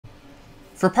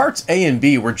For parts A and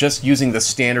B, we're just using the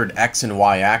standard x and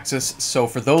y axis, so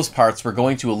for those parts, we're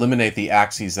going to eliminate the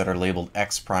axes that are labeled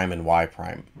x prime and y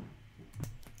prime.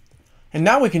 And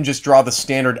now we can just draw the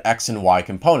standard x and y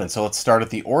component. So let's start at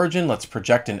the origin. Let's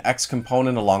project an x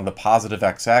component along the positive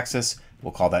x-axis.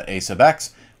 We'll call that a sub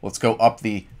x. Let's go up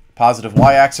the positive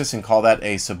y-axis and call that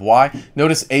a sub y.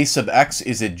 Notice a sub x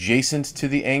is adjacent to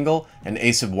the angle and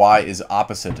a sub y is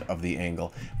opposite of the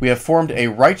angle. We have formed a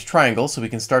right triangle, so we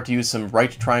can start to use some right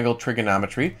triangle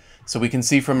trigonometry. So we can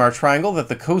see from our triangle that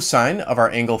the cosine of our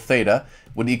angle theta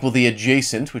would equal the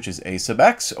adjacent, which is a sub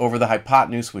x, over the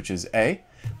hypotenuse, which is a.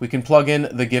 We can plug in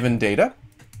the given data.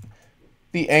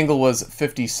 The angle was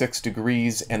 56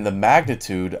 degrees and the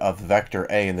magnitude of vector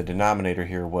a in the denominator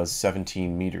here was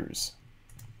 17 meters.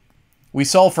 We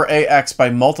solve for ax by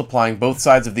multiplying both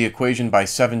sides of the equation by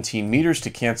 17 meters to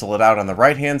cancel it out on the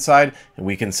right-hand side, and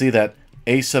we can see that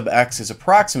a sub x is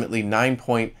approximately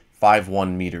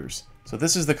 9.51 meters. So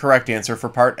this is the correct answer for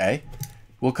part A.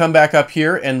 We'll come back up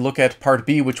here and look at part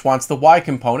B, which wants the y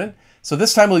component. So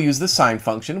this time we'll use the sine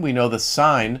function. We know the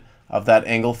sine of that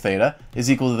angle theta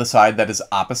is equal to the side that is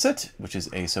opposite, which is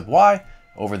a sub y,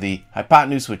 over the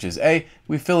hypotenuse, which is a.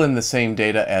 We fill in the same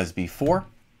data as before.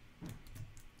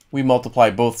 We multiply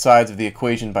both sides of the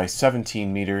equation by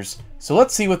 17 meters. So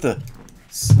let's see what the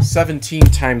 17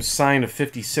 times sine of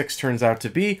 56 turns out to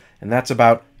be, and that's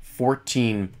about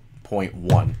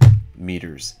 14.1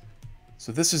 meters.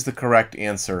 So this is the correct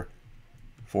answer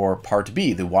for part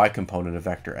B, the y component of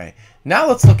vector A. Now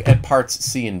let's look at parts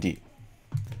C and D.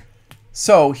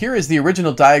 So here is the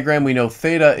original diagram. We know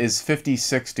theta is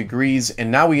 56 degrees, and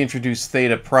now we introduce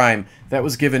theta prime. That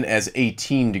was given as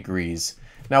 18 degrees.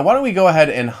 Now why don't we go ahead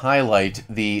and highlight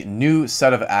the new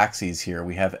set of axes here.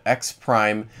 We have x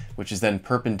prime, which is then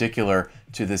perpendicular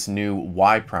to this new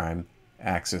y prime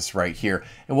axis right here.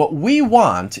 And what we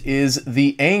want is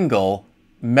the angle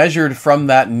measured from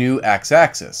that new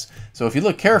x-axis. So if you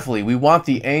look carefully, we want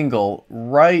the angle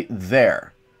right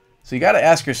there. So you got to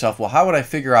ask yourself, well, how would I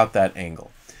figure out that angle?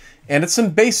 And it's some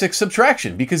basic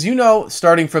subtraction, because you know,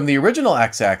 starting from the original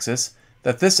x-axis,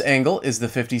 that this angle is the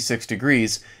 56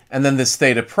 degrees, and then this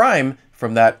theta prime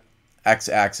from that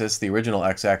x-axis, the original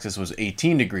x-axis, was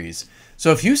 18 degrees.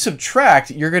 So if you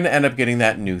subtract, you're going to end up getting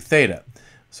that new theta.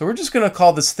 So we're just going to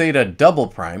call this theta double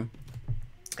prime,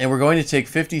 and we're going to take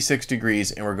 56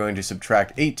 degrees and we're going to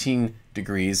subtract 18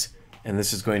 degrees, and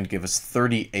this is going to give us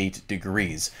 38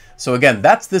 degrees. So again,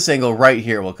 that's this angle right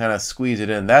here. We'll kind of squeeze it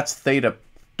in. That's theta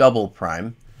double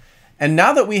prime. And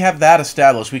now that we have that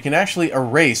established, we can actually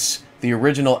erase the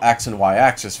original x and y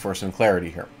axis for some clarity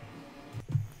here.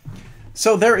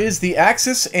 So there is the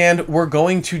axis, and we're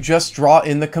going to just draw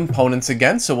in the components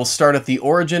again. So we'll start at the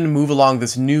origin, move along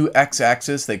this new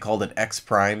x-axis. They called it x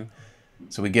prime.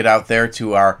 So we get out there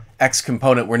to our x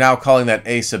component. We're now calling that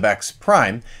a sub x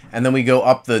prime. And then we go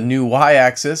up the new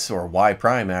y-axis, or y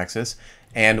prime axis,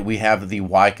 and we have the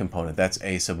y component. That's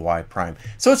a sub y prime.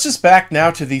 So it's just back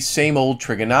now to the same old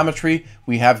trigonometry.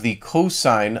 We have the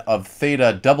cosine of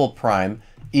theta double prime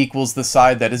equals the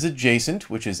side that is adjacent,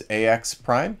 which is ax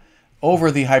prime, over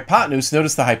the hypotenuse.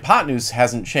 Notice the hypotenuse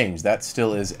hasn't changed. That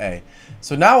still is a.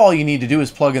 So now all you need to do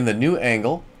is plug in the new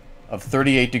angle of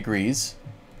 38 degrees,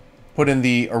 put in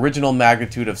the original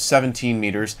magnitude of 17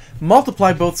 meters,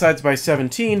 multiply both sides by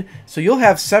 17, so you'll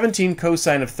have 17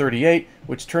 cosine of 38,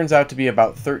 which turns out to be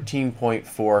about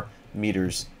 13.4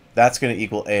 meters. That's going to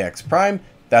equal ax prime.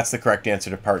 That's the correct answer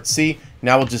to part C.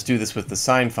 Now we'll just do this with the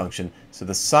sine function. So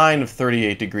the sine of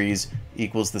 38 degrees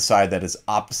equals the side that is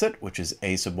opposite, which is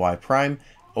a sub y prime,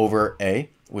 over a,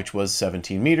 which was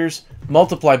 17 meters.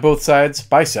 Multiply both sides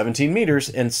by 17 meters,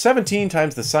 and 17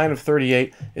 times the sine of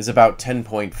 38 is about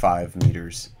 10.5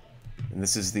 meters. And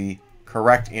this is the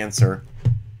correct answer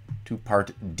to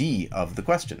part D of the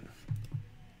question.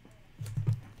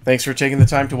 Thanks for taking the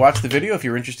time to watch the video. If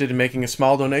you're interested in making a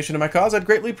small donation to my cause, I'd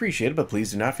greatly appreciate it, but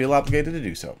please do not feel obligated to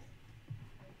do so.